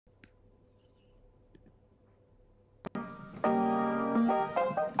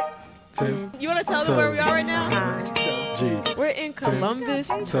You want to tell them where we are right now? Jesus. We're in Columbus.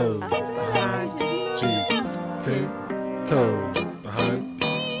 10 toes behind Jesus. 10 toes behind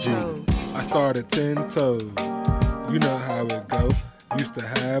Jesus. I started 10 toes. You know how it go. Used to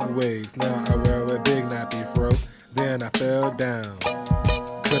have waves. Now I wear a big nappy fro. Then I fell down.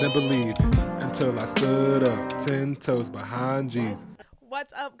 Couldn't believe it until I stood up. 10 toes behind Jesus.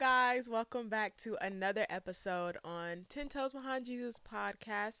 What's up, guys? Welcome back to another episode on 10 Toes Behind Jesus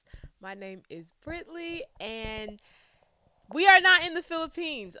podcast. My name is Britley, and we are not in the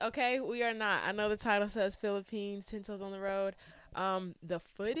Philippines, okay? We are not. I know the title says Philippines, 10 Toes on the Road. The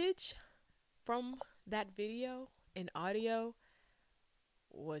footage from that video and audio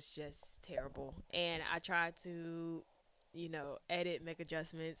was just terrible. And I tried to, edit, make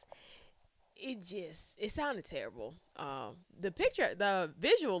adjustments. It sounded terrible. The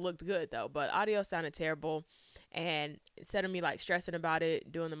visual looked good though, but audio sounded terrible. And instead of me like stressing about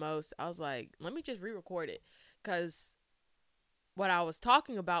it, doing the most, I was like, let me just re-record it. Cause what I was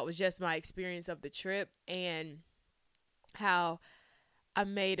talking about was just my experience of the trip and how I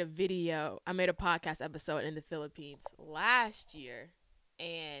made a podcast episode in the Philippines last year.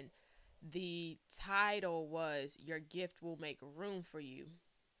 And the title was Your Gift Will Make Room for You.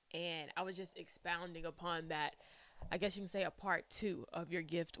 And I was just expounding upon that. I guess you can say a part 2 of Your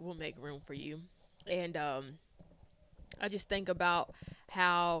Gift Will Make Room for You. And I just think about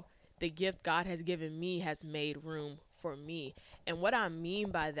how the gift God has given me has made room for me. And what I mean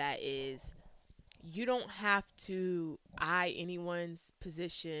by that is you don't have to eye anyone's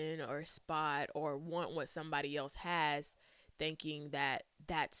position or spot or want what somebody else has, thinking that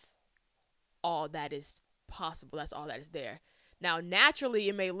that's all that is possible. That's all that is there. Now, naturally,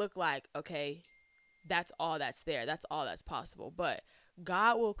 it may look like, okay, that's all that's there. That's all that's possible. But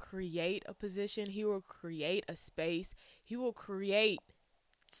God will create a position. He will create a space. He will create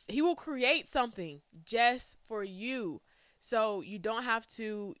something just for you. So you don't have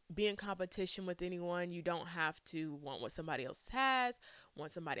to be in competition with anyone. You don't have to want what somebody else has, want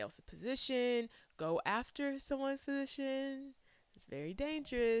somebody else's position, go after someone's position. It's very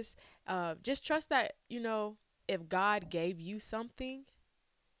dangerous. Just trust that, if God gave you something,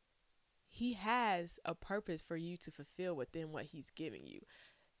 he has a purpose for you to fulfill within what he's giving you.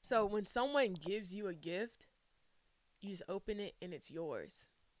 So when someone gives you a gift, you just open it and it's yours,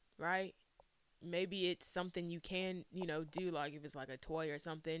 right? Maybe it's something you can, do, like if it's like a toy or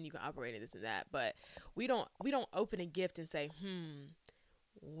something, you can operate in this and that. But we don't open a gift and say,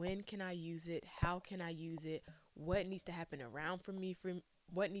 when can I use it? How can I use it? What needs to happen around for me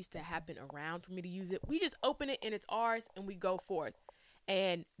to use it? We just open it and it's ours and we go forth.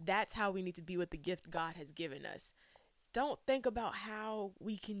 And that's how we need to be with the gift God has given us. Don't think about how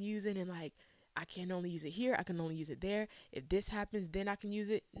we can use it and like, I can only use it here. I can only use it there. If this happens, then I can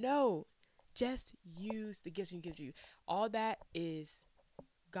use it. No, just use the gifts he gives you. All that is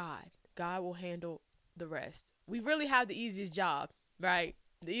God. God will handle the rest. We really have the easiest job, right?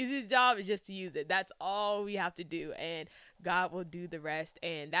 The easiest job is just to use it. That's all we have to do. And God will do the rest.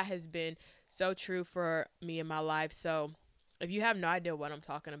 And that has been so true for me in my life. So if you have no idea what I'm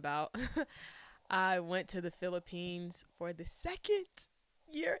talking about, I went to the Philippines for the second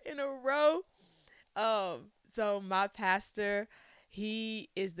year in a row. So my pastor,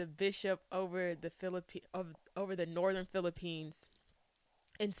 he is the bishop over the northern Philippines.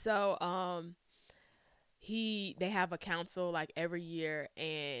 And so they have a council like every year,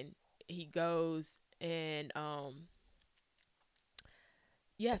 and he goes and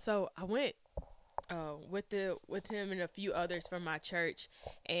so I went with him and a few others from my church.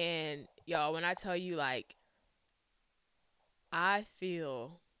 And y'all, when I tell you, like, I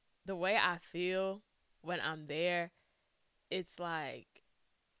feel the way I feel when I'm there, it's like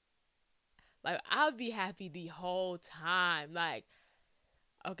I'll be happy the whole time. Like,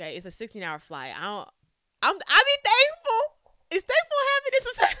 okay, it's a 16-hour flight. I be thankful. Is thankful happiness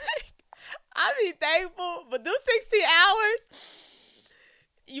the same thing? I be thankful, but those 16 hours,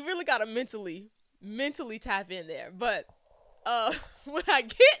 you really gotta mentally tap in there. But when I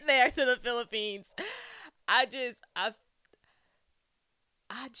get there to the Philippines, I just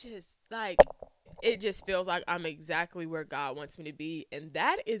like, it just feels like I'm exactly where God wants me to be. And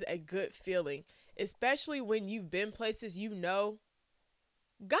that is a good feeling, especially when you've been places,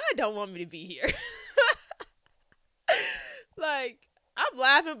 God don't want me to be here. Like, I'm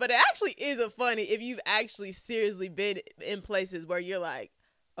laughing, but it actually isn't funny if you've actually seriously been in places where you're like,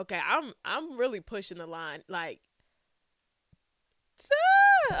 okay, I'm really pushing the line. Like,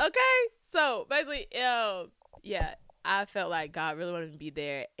 okay. So basically, I felt like God really wanted me to be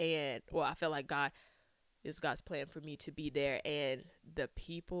there. And, I felt like it was God's plan for me to be there. And the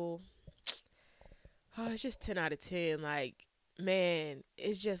people it's just 10 out of 10. Like, man,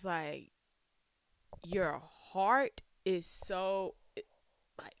 it's just like your heart is so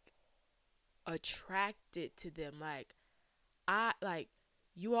like attracted to them. Like, I like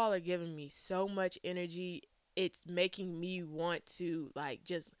you all are giving me so much energy. It's making me want to like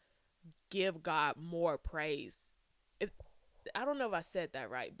just give God more praise. If I don't know if I said that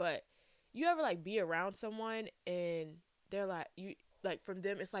right, but you ever like be around someone and they're like you like from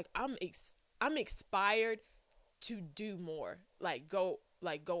them it's like I'm inspired to do more, like go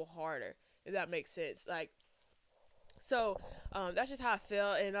harder, if that makes sense. Like so that's just how I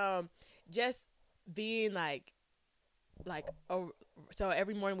feel. And just being like oh, so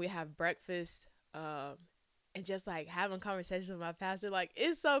every morning we have breakfast, and just like having conversations with my pastor, like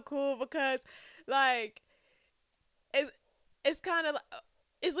it's so cool because like it's it's kind of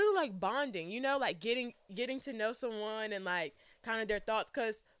it's literally like bonding, you know, like getting to know someone and like kind of their thoughts.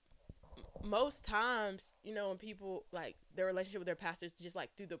 Because most times, you know, when people like their relationship with their pastors just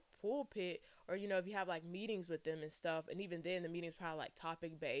like through the pulpit, or you know, if you have like meetings with them and stuff, and even then the meetings probably like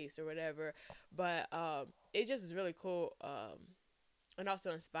topic based or whatever. But it just is really cool, and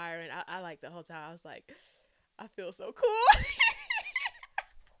also inspiring. I like the whole time I was like, I feel so cool.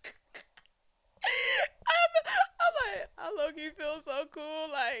 I'm like, I low key feel so cool.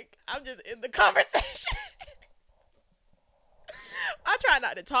 Like I'm just in the conversation. I try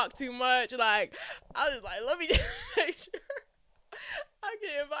not to talk too much. Like I was just like, let me just make sure I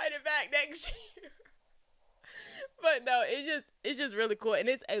get invited back next year. But no, it's just really cool, and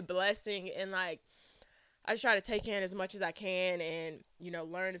it's a blessing. And like I just try to take in as much as I can, and you know,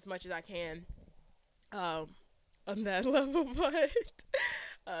 learn as much as I can, um, on that level. But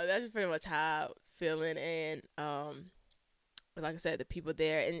that's just pretty much how I'm feeling. And like I said, the people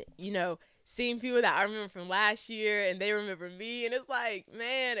there, and you know, seeing people that I remember from last year, and they remember me, and it's like,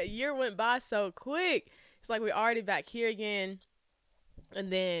 man, a year went by so quick. It's like we're already back here again.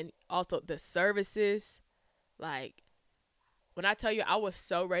 And then also the services, like when I tell you I was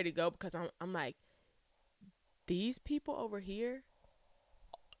so ready to go, because I'm like, these people over here,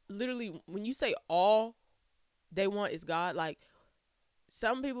 literally when you say all they want is God, like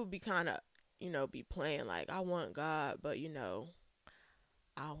some people be kind of, you know, be playing like I want God, but you know,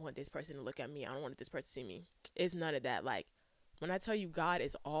 I don't want this person to look at me. I don't want this person to see me. It's none of that. Like when I tell you God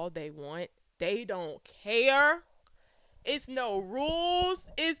is all they want, they don't care. It's no rules.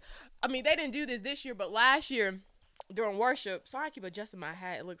 I mean, they didn't do this year, but last year during worship, sorry I keep adjusting my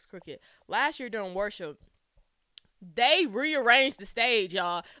hat, it looks crooked. Last year during worship, they rearranged the stage,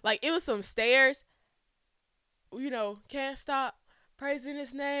 y'all. Like it was some stairs, you know, can't stop praising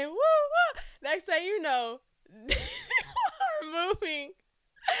his name. Woo, woo. Next thing you know, they are moving.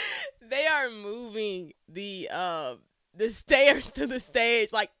 They are moving the stairs to the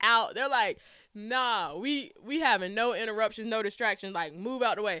stage, like out. They're like, nah, we having no interruptions, no distractions, like move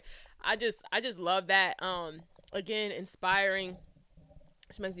out the way. I just love that. Again, inspiring.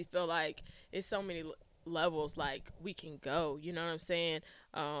 It makes me feel like it's so many levels like we can go, you know what I'm saying?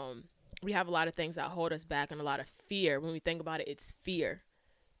 We have a lot of things that hold us back, and a lot of fear. When we think about it, it's fear,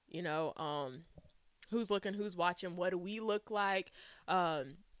 you know. Who's looking, who's watching, what do we look like,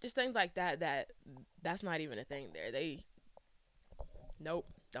 just things like that's not even a thing there. Nope,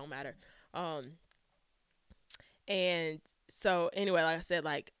 don't matter. And so anyway, like I said,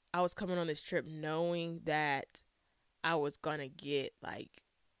 like I was coming on this trip knowing that I was gonna get like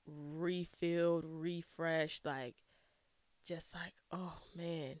refilled, refreshed, like just like, oh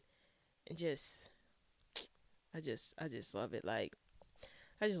man. And I just love it. Like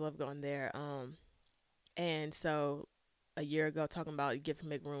I just love going there. And so a year ago, talking about you get to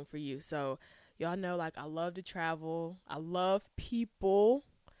make room for you. So y'all know, like I love to travel. I love people.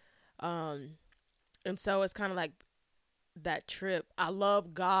 And so it's kind of like that trip. I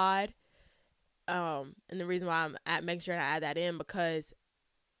love God. And the reason why I'm making sure I add that in, because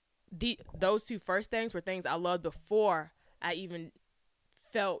those two first things were things I loved before I even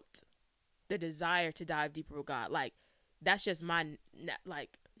felt the desire to dive deeper with God. Like that's just my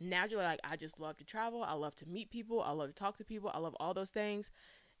like naturally, like I just love to travel. I love to meet people. I love to talk to people. I love all those things.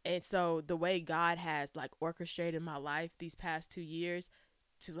 And so the way God has like orchestrated my life these past 2 years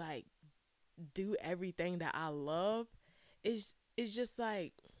to like do everything that I love is just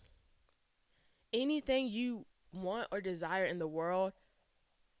like anything you want or desire in the world,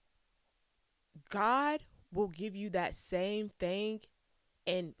 God will give you that same thing.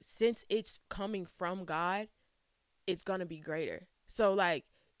 And since it's coming from God, it's going to be greater. So like,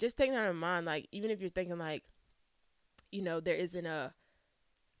 just take that in mind. Like, even if you're thinking like, you know, there isn't a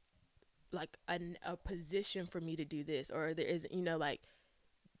position for me to do this, or there isn't, you know, like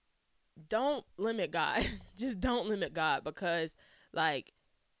don't limit God. Just don't limit God, because like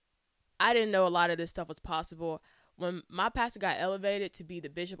I didn't know a lot of this stuff was possible. When my pastor got elevated to be the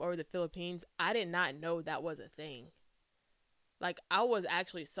bishop over the Philippines, I did not know that was a thing. Like, I was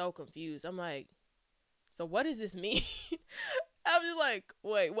actually so confused. I'm like, so what does this mean? I'm just like,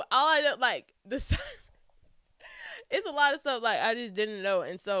 wait, what? All I know, like, this, it's a lot of stuff, like, I just didn't know.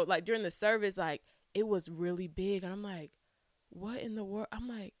 And so, like, during the service, like, it was really big. And I'm like, what in the world? I'm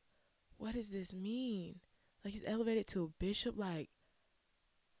like, what does this mean? Like, he's elevated to a bishop, like,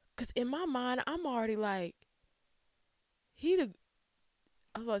 because in my mind, I'm already like, I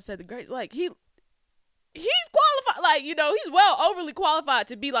was about to say the great, like, he's qualified, like, you know, he's overly qualified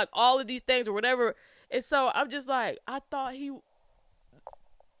to be like all of these things or whatever. And so I'm just like, I thought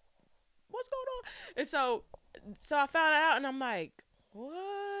what's going on? And so I found out, and I'm like,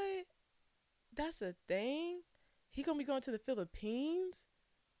 what? That's a thing? He gonna be going to the Philippines?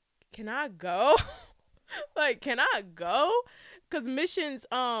 Can I go? Like, can I go? Because missions,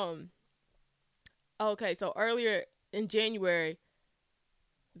 okay, so earlier in January,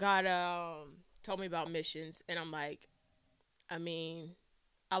 God told me about missions, and I'm like, I mean,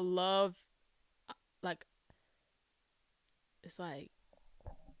 I love, like, it's like,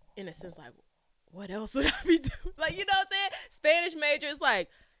 in a sense, like, what else would I be doing? Like, you know what I'm saying? Spanish major, it's like,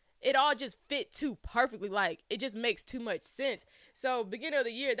 it all just fit too perfectly. Like, it just makes too much sense. So, beginning of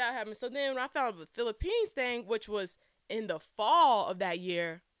the year, that happened. So then when I found the Philippines thing, which was in the fall of that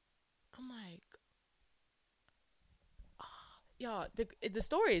year, I'm like, y'all, the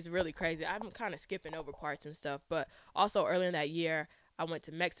story is really crazy. I'm kind of skipping over parts and stuff, but also earlier in that year, I went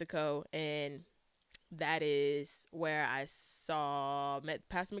to Mexico, and that is where I met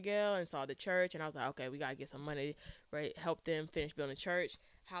Pastor Miguel and saw the church, and I was like, okay, we gotta get some money, right? Help them finish building the church.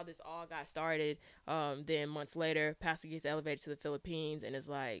 How this all got started. Then months later, Pastor gets elevated to the Philippines, and it's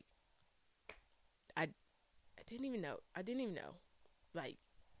like, I didn't even know. Like,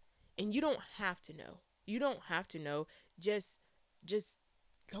 and you don't have to know. You don't have to know. Just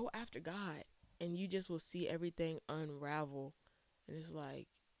go after God, and you just will see everything unravel. And it's like,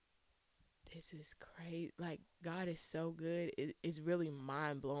 this is crazy. Like, God is so good. It's really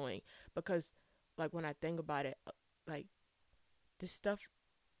mind blowing, because like when I think about it, like this stuff,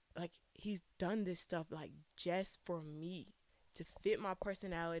 like he's done this stuff like just for me, to fit my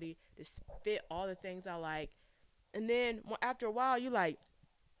personality, to fit all the things I like. And then after a while, you're like,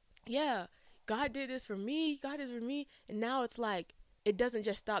 yeah, God did this for me. God did this for me. And now it's like, it doesn't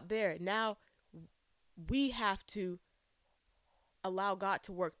just stop there. Now we have to allow God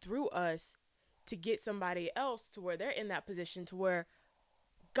to work through us to get somebody else to where they're in that position to where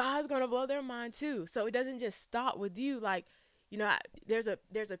God's going to blow their mind too. So it doesn't just stop with you. Like, you know, there's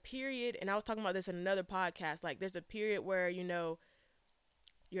a period, and I was talking about this in another podcast. Like, there's a period where, you know,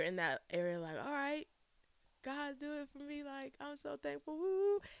 you're in that area like, all right, God do it for me. Like, I'm so thankful.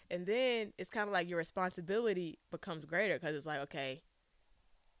 Woo. And then it's kind of like your responsibility becomes greater, because it's like, okay,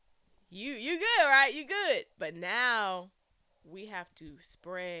 you good, right? You good. But now we have to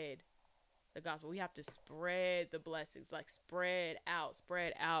spread the gospel. We have to spread the blessings, like spread out.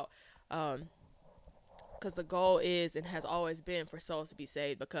 Because the goal is and has always been for souls to be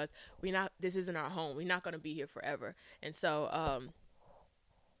saved, because this isn't our home. We're not going to be here forever. And so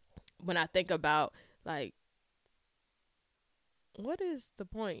when I think about, like, what is the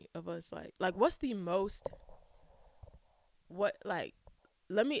point of us, like what's the most, I'm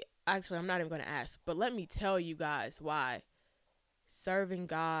not even going to ask, but let me tell you guys why serving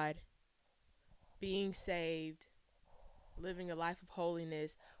God, being saved, living a life of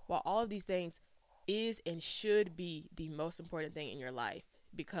holiness, while all of these things is and should be the most important thing in your life,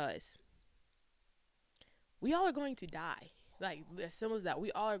 because we all are going to die. Like, as simple as that,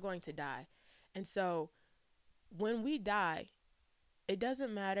 we all are going to die. And so when we die, it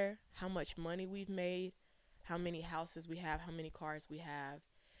doesn't matter how much money we've made, how many houses we have, how many cars we have.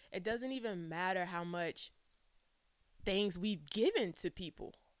 It doesn't even matter how much things we've given to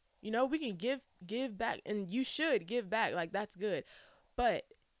people. You know, we can give back, and you should give back. Like, that's good. But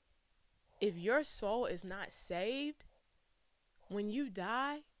if your soul is not saved, when you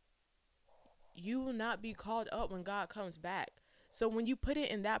die, you will not be called up when God comes back. So when you put it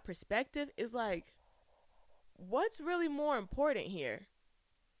in that perspective, it's like, what's really more important here?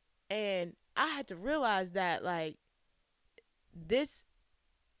 And I had to realize that, like, this,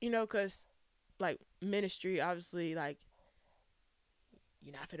 you know, because, like, ministry, obviously, like,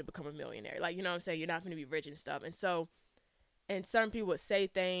 you're not going to become a millionaire. Like, you know what I'm saying? You're not going to be rich and stuff. And so, and certain people would say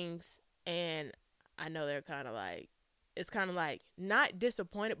things, and I know they're kind of like, it's kind of like not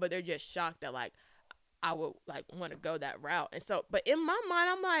disappointed, but they're just shocked that, like, I would, like, want to go that route. And so, but in my mind,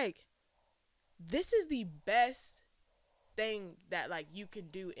 I'm like, this is the best thing that like you can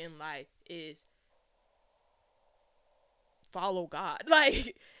do in life is follow God.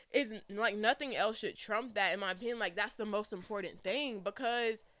 Like, it's like nothing else should trump that, in my opinion. Like, that's the most important thing,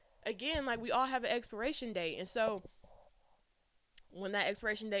 because again, like, we all have an expiration date, and so when that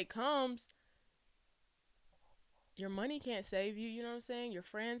expiration date comes, your money can't save you, you know what I'm saying? Your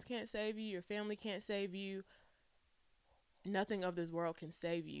friends can't save you, your family can't save you. Nothing of this world can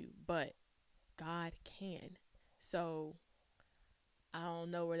save you, but God can. So I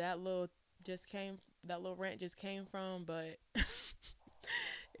don't know where that little rant just came from, but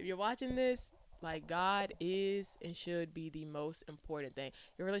if you're watching this, like, God is and should be the most important thing.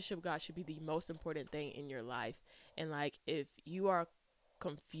 Your relationship with God should be the most important thing in your life. And like, if you are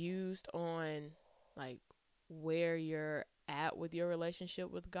confused on like where you're at with your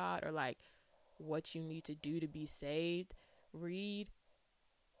relationship with God, or like what you need to do to be saved, read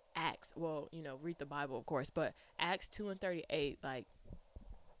Acts. Well, read the Bible, of course, but Acts 2:38, like,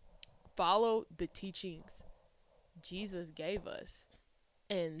 follow the teachings Jesus gave us.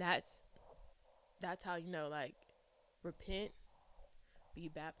 And that's how, like, repent, be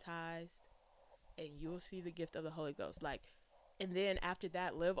baptized, and you'll see the gift of the Holy Ghost. Like, and then after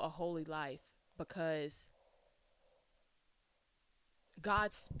that, live a holy life, because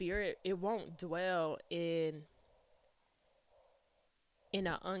God's spirit, it won't dwell in an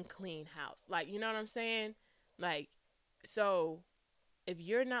unclean house. Like, you know what I'm saying? Like, so if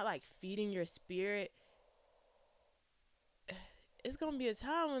you're not like feeding your spirit, it's gonna be a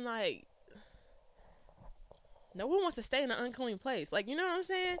time when like no one wants to stay in an unclean place. Like, you know what I'm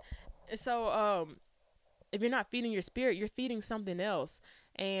saying? And so if you're not feeding your spirit, you're feeding something else.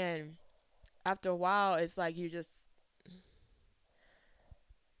 And after a while, it's like you just,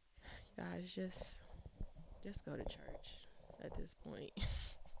 guys, just go to church at this point.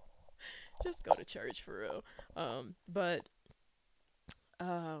 Just go to church for real.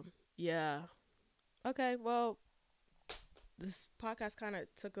 Yeah. Okay, well, this podcast kind of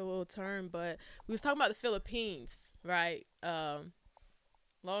took a little turn, but we was talking about the Philippines, right?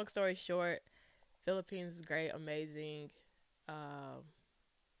 Long story short, Philippines is great, amazing.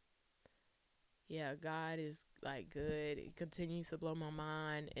 Yeah, God is like good. It continues to blow my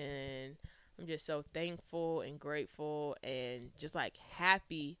mind, and I'm just so thankful and grateful and just like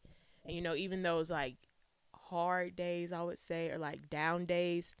happy. And even those like hard days, I would say, or like down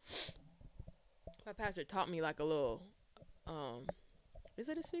days, my pastor taught me like a little is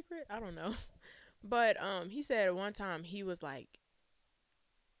it a secret? I don't know. But he said at one time he was like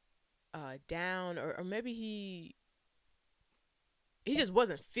down, or maybe he just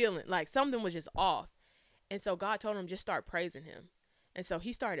wasn't feeling, like something was just off. And so God told him, just start praising him. And so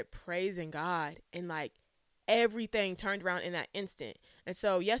he started praising God, and like everything turned around in that instant. And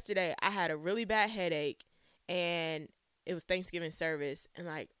so yesterday I had a really bad headache, and it was Thanksgiving service, and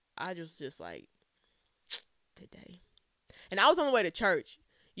like I just like, today. And I was on the way to church.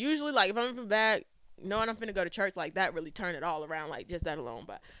 Usually, like, if I'm feeling bad, knowing I'm finna go to church, like, that really turned it all around, like, just that alone.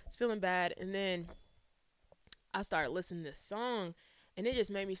 But I was feeling bad, and then I started listening to this song, and it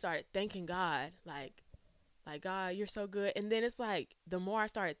just made me start thanking God, like, God, you're so good. And then it's like, the more I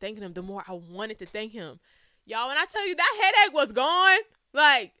started thanking him, the more I wanted to thank him. Y'all, when I tell you that headache was gone,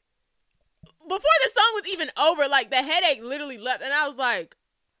 like, before the song was even over, like, the headache literally left, and I was like,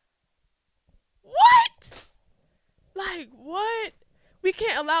 what? Like, what? We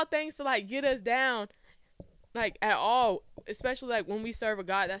can't allow things to like get us down, like, at all, especially like when we serve a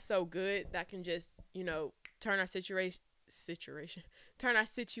God that's so good, that can just turn our situation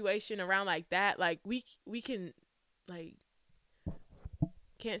around like that. Like, we can, like,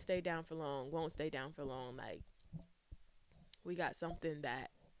 can't stay down for long, won't stay down for long. Like, we got something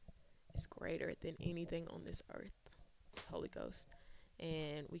that is greater than anything on this earth. It's Holy Ghost,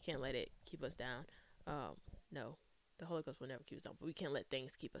 and we can't let it keep us down. No, the Holy Ghost will never keep us down, but we can't let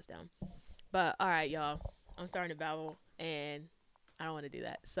things keep us down. But all right, y'all, I'm starting to babble, and I don't want to do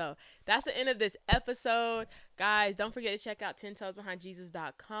that. So that's the end of this episode. Guys, don't forget to check out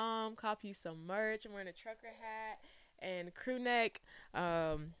 10toesbehindjesus.com. Copy you some merch. I'm wearing a trucker hat and crew neck.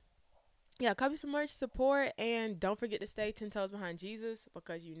 Yeah, copy some merch, support, and don't forget to stay 10 toes behind Jesus,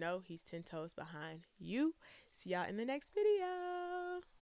 because he's 10 toes behind you. See y'all in the next video.